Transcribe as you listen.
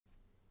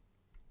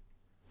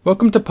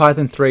Welcome to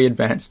Python 3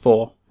 Advanced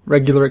 4,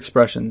 Regular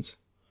Expressions.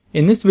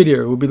 In this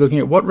video we'll be looking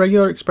at what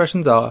regular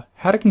expressions are,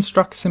 how to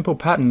construct simple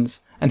patterns,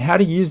 and how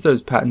to use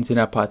those patterns in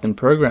our Python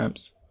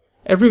programs.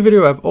 Every video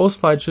will have all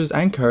slideshows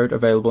and code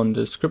available in the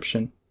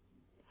description.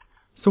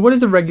 So what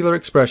is a regular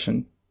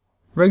expression?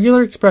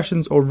 Regular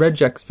expressions, or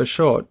RegEx for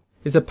short,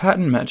 is a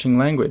pattern matching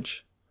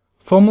language.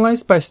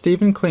 Formalized by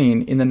Stephen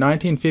Kleene in the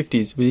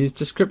 1950s with his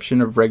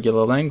description of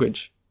regular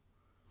language.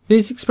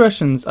 These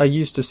expressions are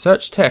used to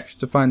search text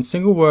to find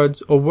single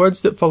words or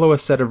words that follow a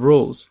set of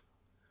rules.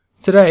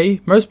 Today,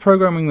 most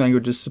programming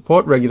languages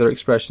support regular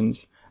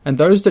expressions, and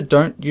those that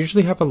don't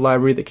usually have a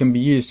library that can be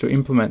used to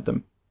implement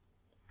them.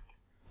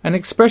 An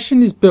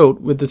expression is built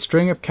with the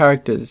string of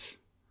characters.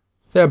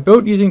 They are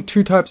built using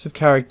two types of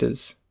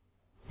characters: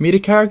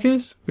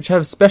 metacharacters, which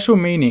have special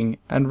meaning,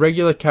 and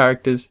regular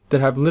characters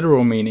that have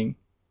literal meaning.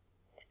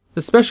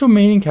 The special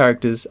meaning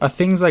characters are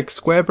things like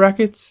square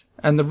brackets,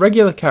 and the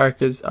regular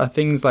characters are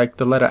things like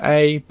the letter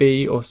A,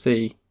 B, or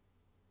C.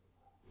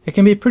 It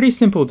can be pretty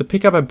simple to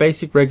pick up a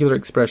basic regular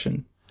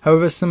expression.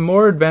 However, some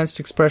more advanced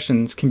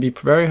expressions can be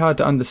very hard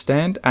to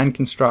understand and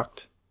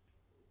construct.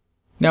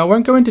 Now, I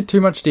won't go into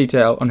too much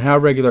detail on how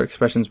regular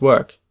expressions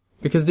work,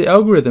 because the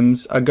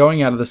algorithms are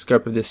going out of the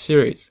scope of this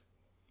series.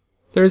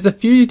 There is a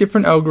few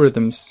different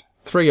algorithms,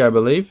 3 I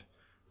believe,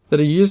 that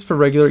are used for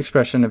regular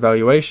expression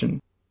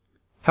evaluation.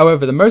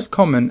 However, the most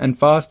common and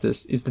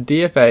fastest is the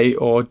DFA,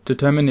 or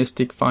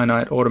Deterministic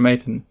Finite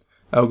Automaton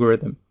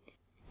algorithm.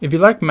 If you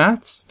like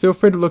maths, feel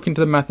free to look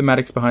into the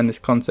mathematics behind this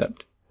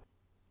concept.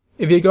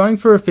 If you're going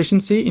for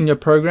efficiency in your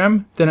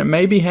program, then it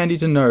may be handy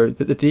to know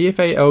that the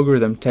DFA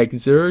algorithm takes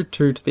 0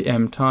 to the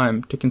m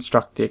time to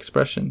construct the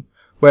expression,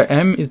 where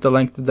m is the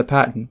length of the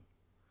pattern.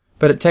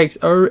 But it takes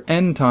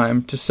O(n)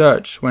 time to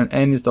search when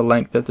n is the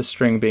length of the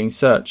string being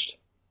searched.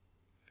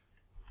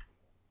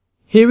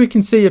 Here we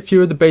can see a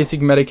few of the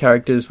basic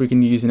metacharacters we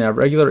can use in our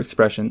regular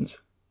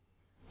expressions.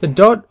 The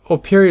dot or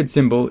period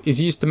symbol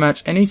is used to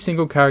match any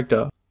single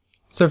character.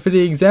 So for the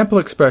example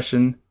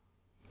expression,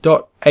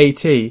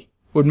 .at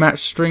would match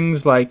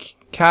strings like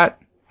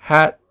cat,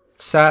 hat,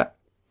 sat,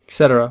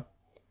 etc.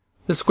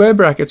 The square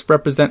brackets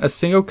represent a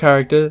single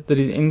character that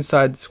is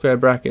inside the square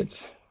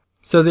brackets.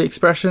 So the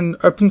expression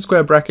open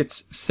square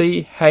brackets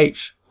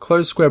ch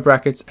close square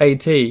brackets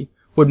at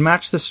would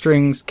match the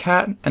strings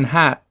cat and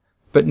hat,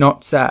 but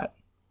not sat.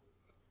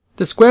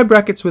 The square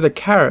brackets with a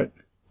caret,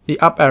 the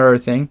up arrow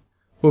thing,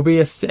 will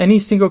be any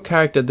single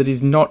character that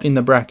is not in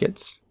the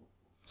brackets.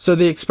 So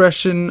the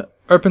expression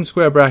open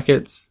square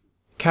brackets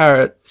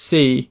caret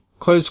c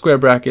close square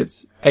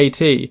brackets at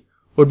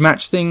would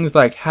match things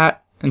like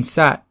hat and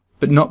sat,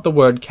 but not the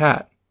word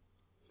cat.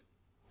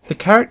 The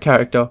caret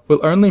character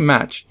will only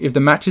match if the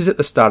match is at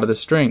the start of the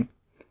string.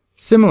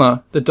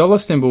 Similar, the dollar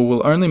symbol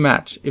will only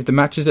match if the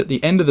match is at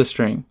the end of the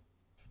string.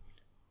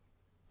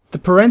 The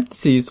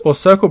parentheses or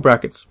circle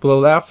brackets will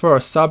allow for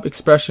a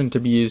sub-expression to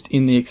be used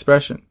in the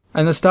expression,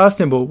 and the star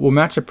symbol will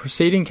match a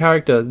preceding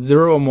character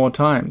 0 or more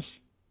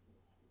times.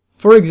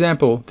 For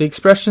example, the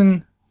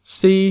expression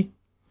c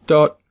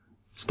dot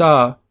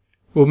star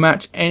will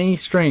match any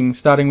string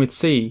starting with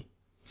C,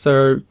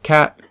 so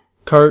cat,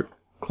 coat,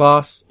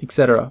 class,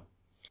 etc.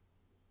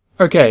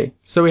 Okay,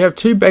 so we have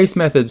two base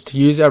methods to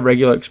use our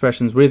regular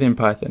expressions with in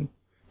Python.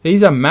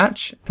 These are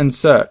match and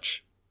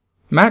search.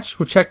 Match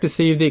will check to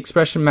see if the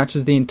expression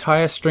matches the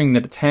entire string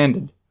that it's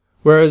handed,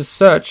 whereas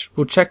search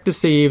will check to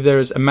see if there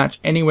is a match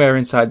anywhere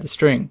inside the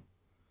string.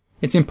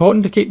 It's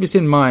important to keep this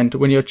in mind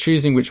when you're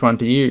choosing which one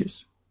to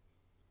use.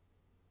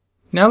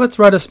 Now let's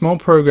write a small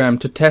program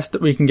to test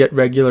that we can get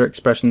regular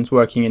expressions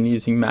working in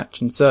using match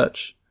and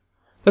search.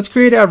 Let's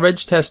create our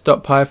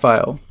RegTest.py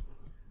file.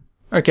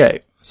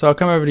 Okay, so I'll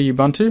come over to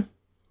Ubuntu,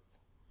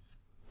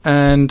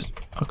 and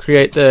I'll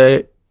create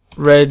the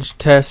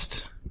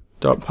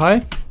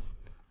RegTest.py.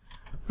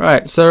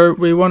 Right, so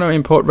we want to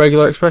import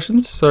regular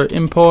expressions, so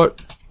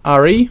import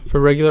re for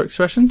regular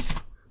expressions.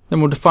 Then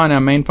we'll define our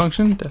main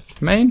function,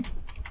 def main.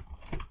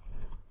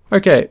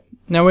 Okay,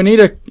 now we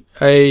need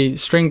a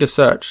string to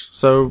search,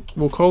 so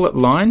we'll call it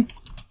line,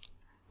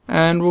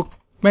 and we'll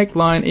make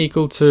line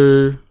equal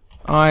to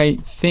I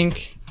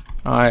think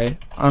I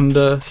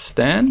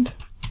understand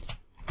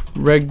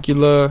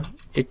regular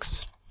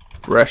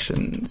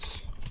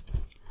expressions.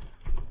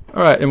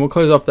 Alright, and we'll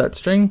close off that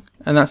string,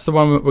 and that's the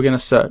one that we're going to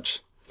search.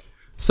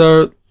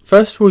 So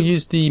first we'll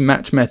use the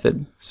match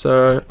method.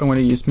 So I'm going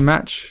to use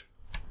match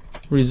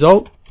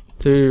result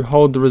to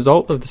hold the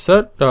result of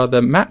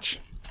the match,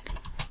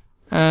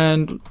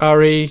 and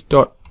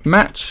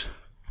re.match.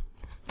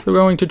 So we're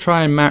going to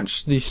try and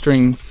match the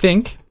string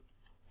think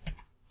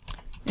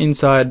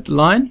inside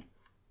line,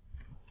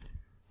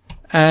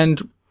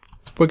 and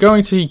we're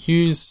going to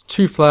use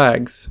two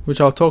flags,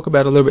 which I'll talk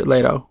about a little bit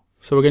later.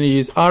 So we're going to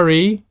use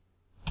re.M,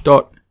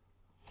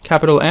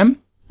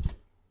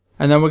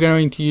 and then we're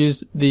going to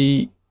use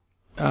the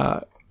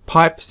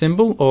pipe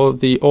symbol, or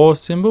the OR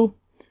symbol,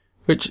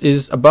 which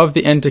is above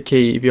the enter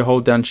key if you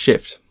hold down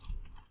shift.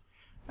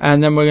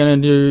 And then we're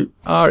going to do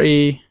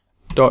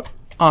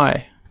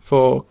re.I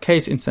for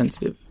case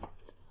insensitive.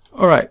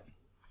 Alright,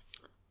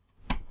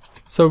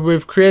 So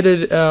we've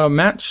created our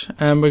match,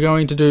 and we're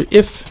going to do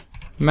if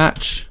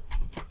match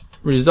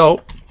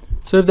result.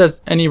 So if there's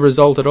any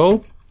result at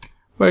all,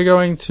 we're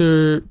going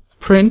to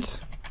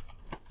print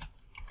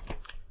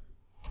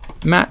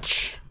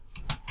match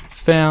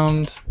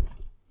found,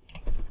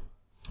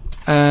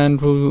 and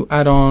we'll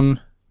add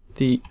on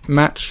the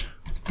match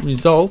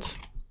result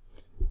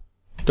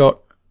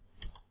dot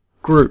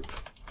group.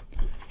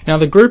 Now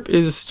the group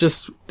is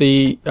just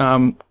the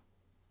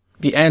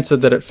answer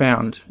that it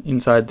found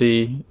inside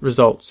the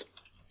results.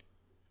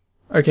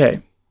 Okay.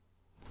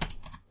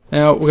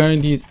 Now we're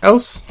going to use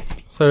else.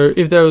 So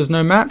if there was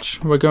no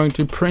match, we're going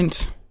to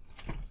print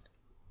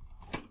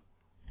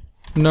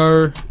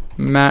no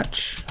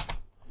match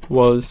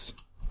was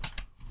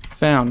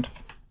found.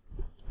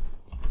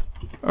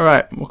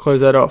 Alright, we'll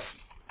close that off.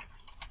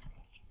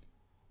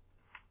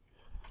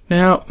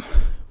 Now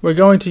we're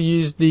going to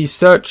use the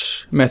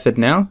search method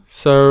now.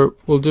 So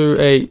we'll do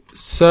a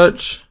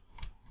search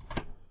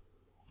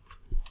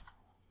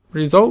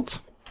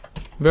result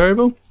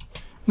variable,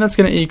 and that's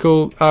going to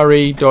equal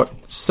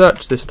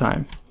re.search this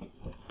time.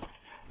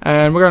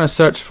 And we're going to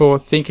search for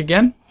think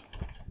again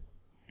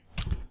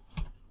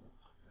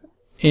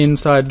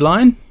inside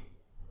line,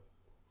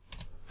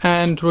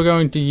 and we're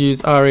going to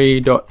use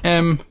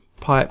re.m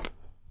pipe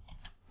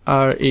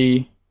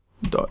re.i.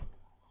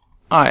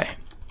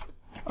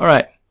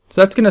 Alright,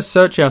 so that's going to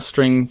search our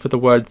string for the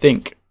word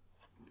think.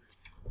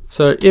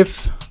 So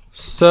if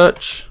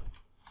search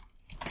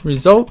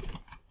result,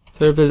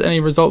 so if there's any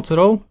results at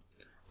all,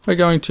 we're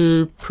going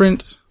to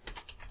print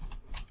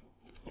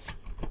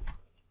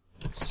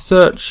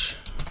search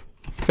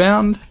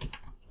found,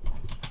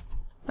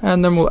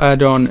 and then we'll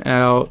add on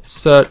our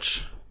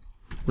search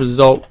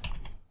result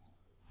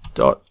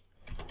dot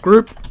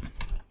group.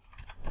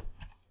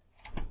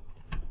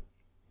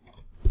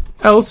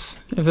 Else,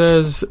 if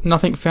there's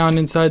nothing found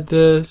inside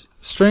the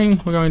string,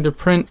 we're going to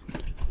print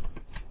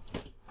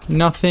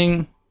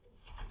nothing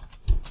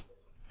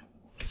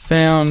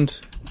found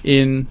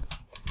in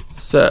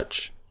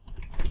search.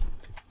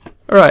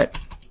 Alright,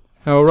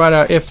 now we'll write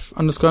our if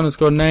underscore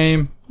underscore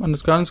name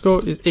underscore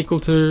underscore is equal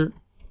to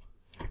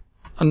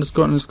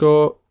underscore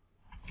underscore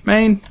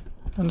main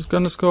underscore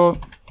underscore,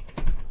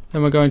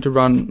 then we're going to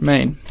run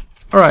main.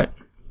 Alright,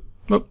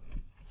 whoop,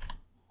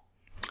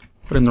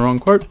 put in the wrong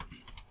quote.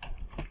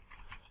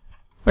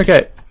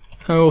 Okay,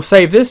 and we'll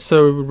save this,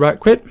 so we'll right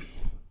quit,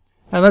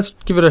 and let's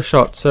give it a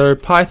shot. So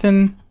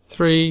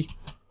Python3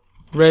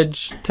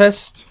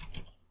 RegTest.py.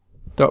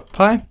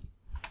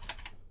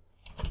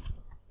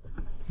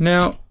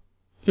 Now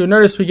you'll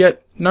notice we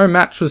get no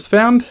match was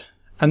found,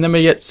 and then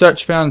we get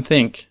search found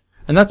think,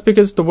 and that's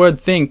because the word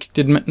think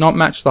did not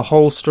match the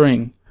whole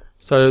string,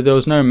 so there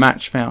was no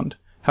match found.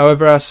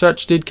 However, our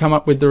search did come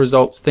up with the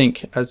results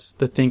think, as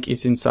the think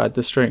is inside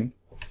the string.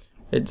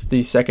 It's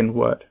the second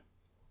word.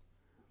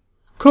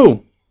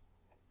 Cool.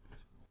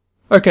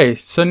 Okay,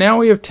 so now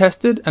we have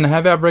tested and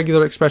have our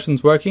regular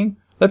expressions working,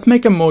 let's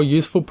make a more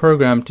useful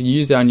program to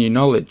use our new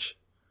knowledge.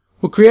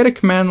 We'll create a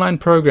command line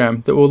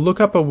program that will look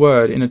up a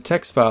word in a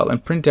text file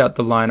and print out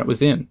the line it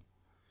was in.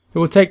 It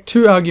will take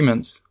two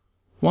arguments.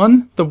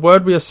 One, the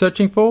word we are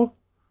searching for,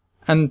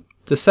 and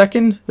the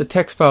second, the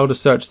text file to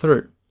search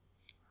through.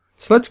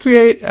 So let's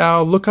create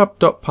our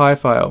lookup.py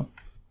file.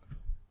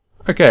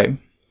 Okay,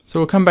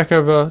 so we'll come back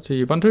over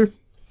to Ubuntu,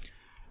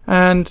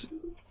 and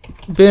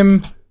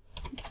vim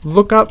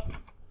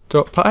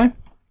lookup.py,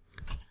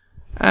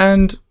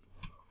 and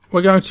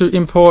we're going to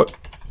import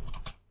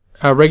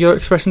our regular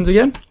expressions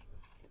again,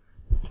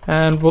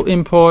 and we'll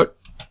import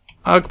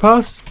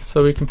argparse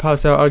so we can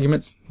pass our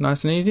arguments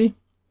nice and easy,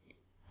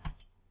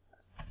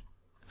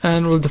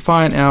 and we'll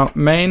define our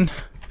main,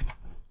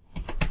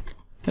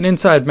 and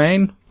inside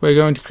main we're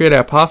going to create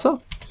our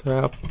parser. So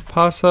our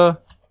parser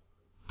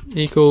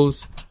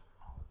equals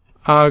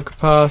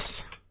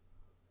argparse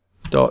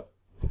dot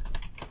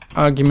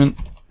argument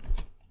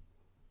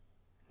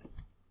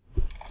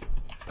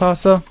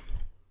parser,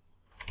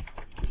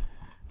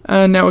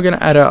 and now we're going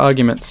to add our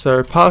arguments.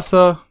 So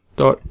parser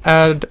dot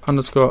add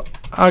underscore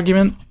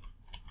argument,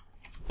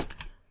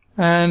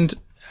 and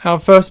our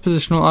first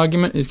positional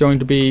argument is going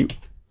to be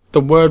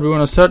the word we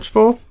want to search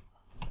for,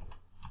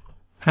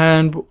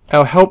 and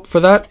our help for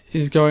that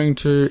is going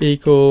to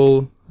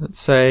equal, let's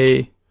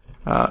say,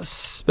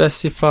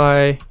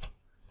 specify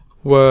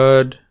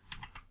word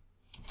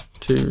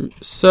to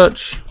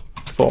search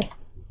for.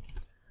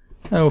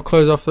 And we'll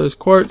close off those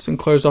quotes and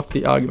close off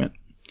the argument.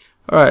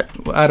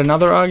 Alright, we'll add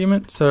another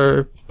argument.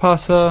 So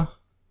parser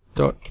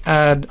dot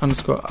add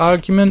underscore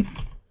argument,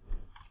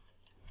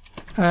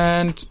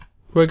 and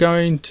we're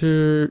going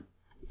to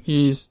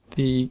use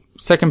the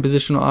second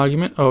positional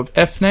argument of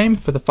fname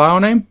for the file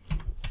name,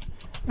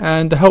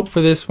 and the help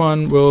for this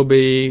one will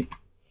be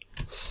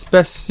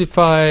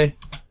specify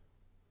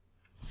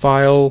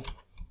file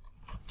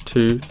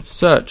to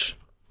search.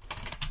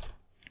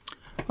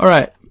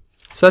 Alright,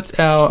 so that's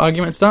our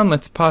arguments done.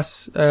 Let's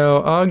pass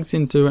our args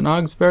into an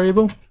args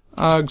variable.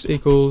 Args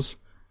equals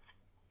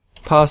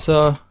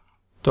parser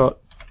dot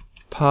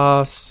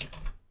parse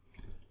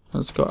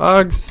underscore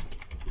args,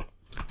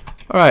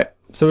 Alright,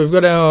 so we've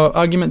got our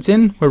arguments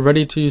in, we're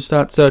ready to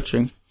start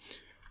searching.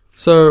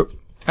 So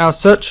our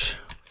search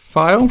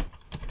file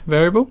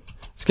variable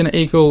is going to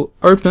equal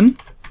open,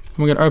 and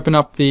we're going to open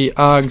up the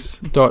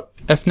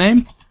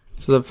args.fname,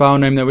 so the file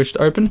name that we wish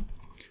to open,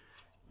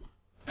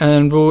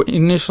 and we'll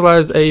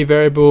initialize a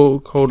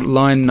variable called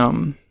line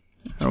num.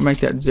 I'll make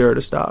that 0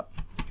 to start,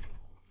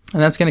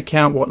 and that's going to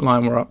count what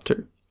line we're up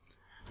to.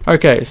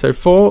 Okay, so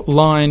for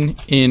line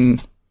in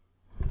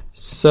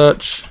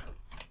search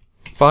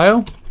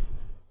file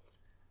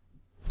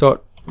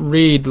dot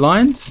read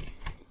lines,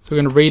 so we're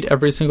going to read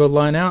every single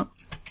line out.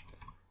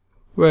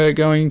 We're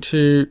going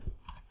to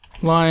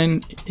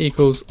line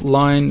equals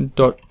line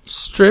dot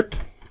strip,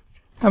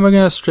 and we're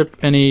going to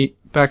strip any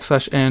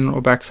 \n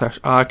or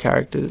 \r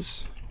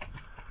characters.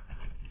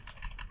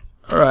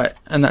 Alright,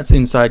 and that's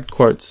inside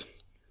quotes.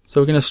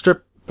 So we're going to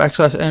strip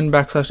 \n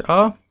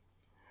 \r,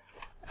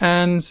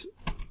 and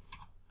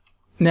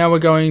now we're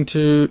going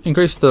to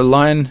increase the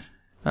line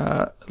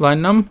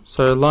num,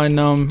 so line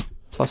num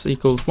plus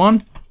equals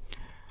 1,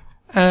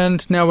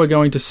 and now we're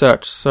going to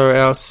search. So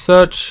our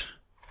search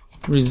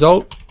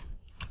result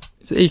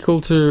is equal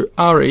to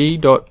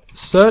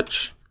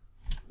re.search,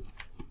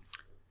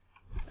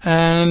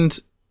 and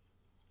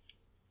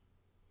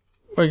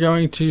we're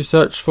going to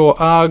search for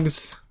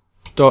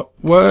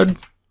args.word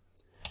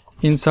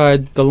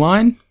inside the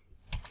line,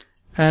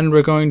 and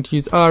we're going to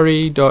use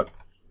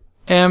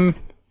re.m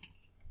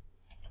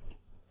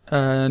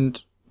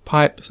and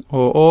pipe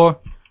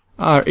or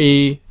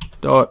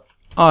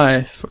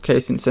re.I for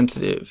case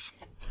insensitive.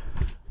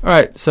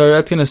 Alright, so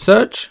that's going to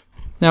search.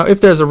 Now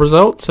if there's a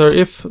result, so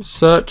if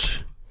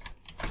search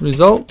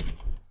result,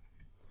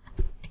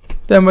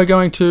 then we're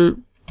going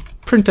to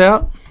print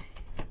out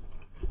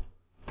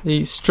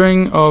the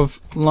string of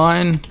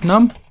line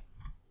num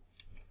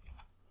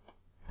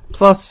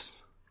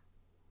plus,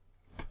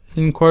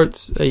 in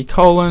quotes, a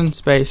colon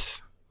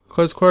space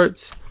close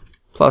quotes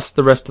plus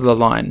the rest of the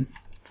line.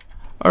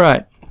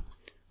 Alright,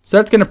 so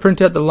that's going to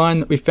print out the line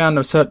that we found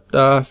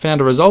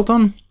a result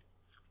on.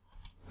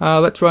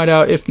 Let's write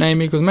our if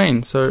name equals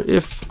main. So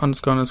if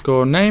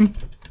underscore name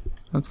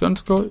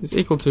underscore is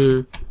equal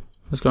to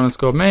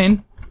underscore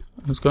main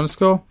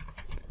underscore,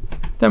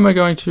 then we're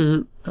going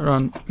to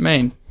run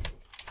main.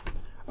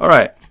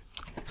 Alright,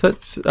 so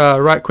let's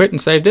right quit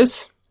and save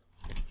this,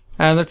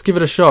 and let's give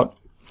it a shot.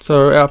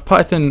 So our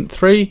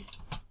Python3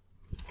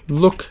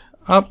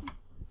 lookup.py,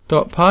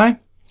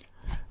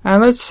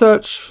 and let's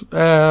search,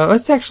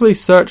 let's actually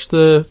search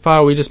the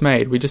file we just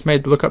made. We just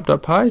made the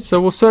lookup.py, so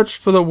we'll search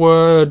for the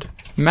word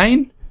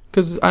main,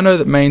 because I know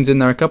that main's in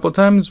there a couple of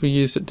times. We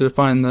used it to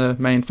define the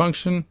main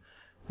function,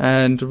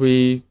 and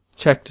we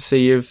check to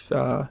see if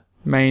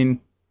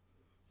main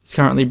is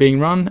currently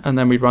being run, and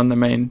then we run the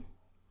main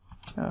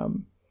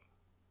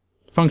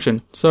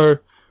function. So we're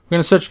going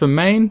to search for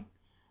main,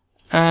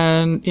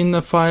 and in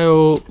the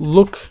file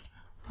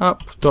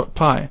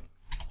lookup.py.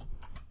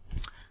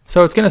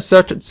 So it's going to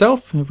search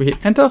itself. If we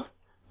hit enter,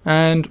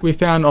 and we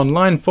found on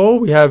line 4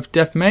 we have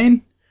def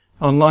main.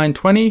 On line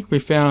 20 we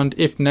found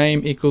if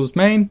name equals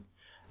main,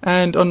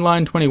 and on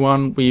line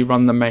 21 we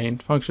run the main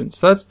function.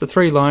 So that's the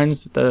 3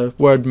 lines that the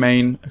word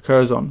main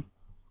occurs on.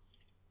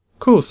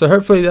 Cool, so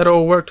hopefully that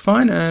all worked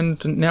fine,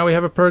 and now we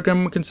have a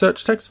program we can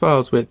search text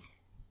files with.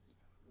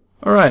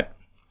 Alright.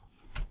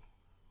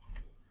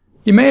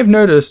 You may have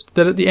noticed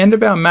that at the end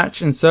of our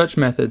match and search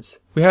methods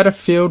we had a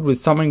field with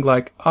something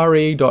like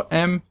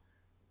re.m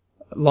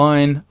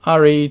line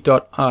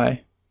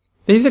re.I.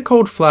 These are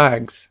called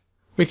flags.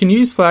 We can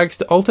use flags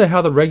to alter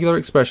how the regular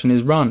expression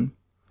is run.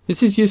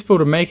 This is useful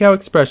to make our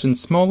expressions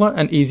smaller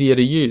and easier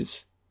to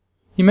use.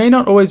 You may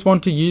not always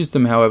want to use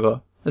them,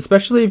 however,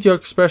 especially if your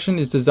expression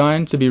is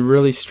designed to be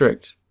really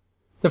strict.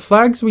 The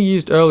flags we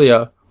used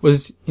earlier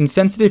was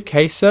insensitive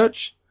case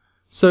search,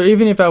 so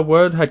even if our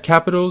word had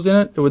capitals in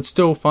it, it would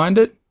still find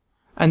it,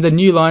 and the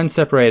new line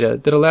separator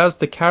that allows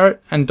the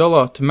caret and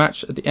dollar to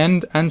match at the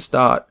end and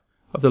start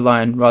of the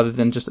line rather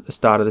than just at the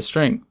start of the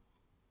string.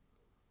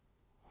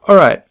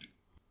 Alright.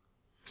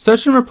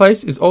 Search and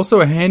replace is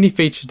also a handy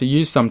feature to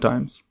use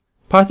sometimes.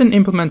 Python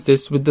implements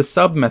this with the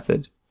sub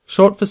method,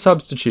 short for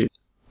substitute.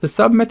 The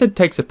sub method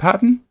takes a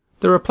pattern,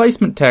 the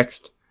replacement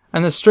text,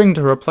 and the string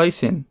to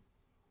replace in.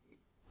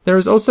 There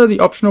is also the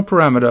optional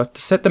parameter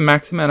to set the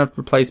max amount of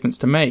replacements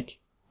to make.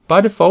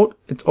 By default,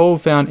 it's all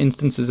found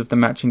instances of the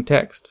matching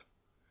text.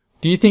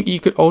 Do you think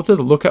you could alter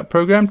the lookup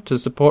program to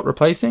support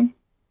replacing?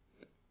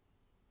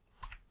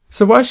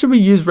 So why should we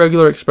use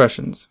regular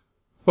expressions?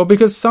 Well,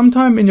 because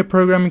sometime in your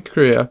programming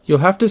career you'll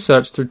have to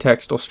search through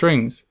text or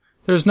strings.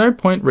 There is no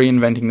point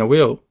reinventing the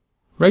wheel.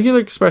 Regular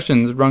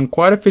expressions run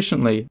quite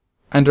efficiently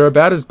and are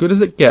about as good as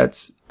it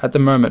gets at the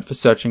moment for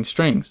searching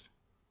strings.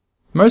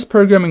 Most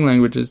programming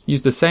languages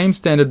use the same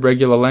standard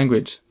regular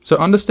language, so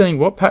understanding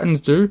what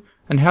patterns do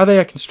and how they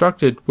are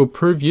constructed will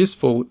prove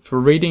useful for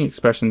reading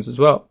expressions as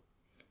well.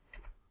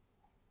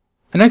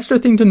 An extra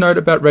thing to note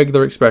about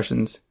regular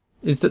expressions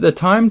is that the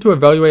time to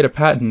evaluate a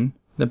pattern,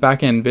 the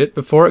back-end bit,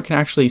 before it can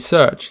actually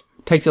search,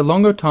 takes a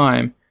longer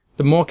time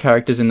the more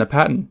characters in the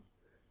pattern.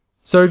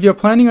 So if you're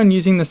planning on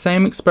using the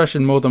same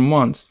expression more than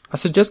once, I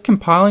suggest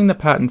compiling the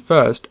pattern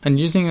first and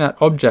using that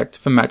object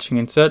for matching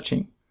and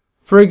searching.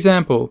 For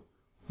example,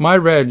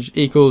 myreg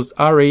equals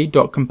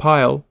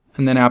re.compile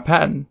and then our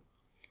pattern.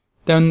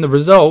 Then the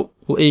result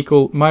will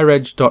equal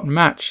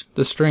myreg.match,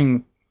 the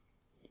string.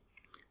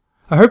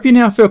 I hope you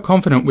now feel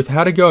confident with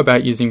how to go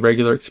about using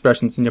regular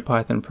expressions in your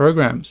Python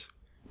programs.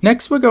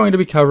 Next we're going to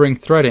be covering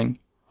threading.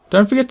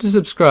 Don't forget to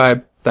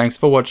subscribe. Thanks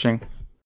for watching.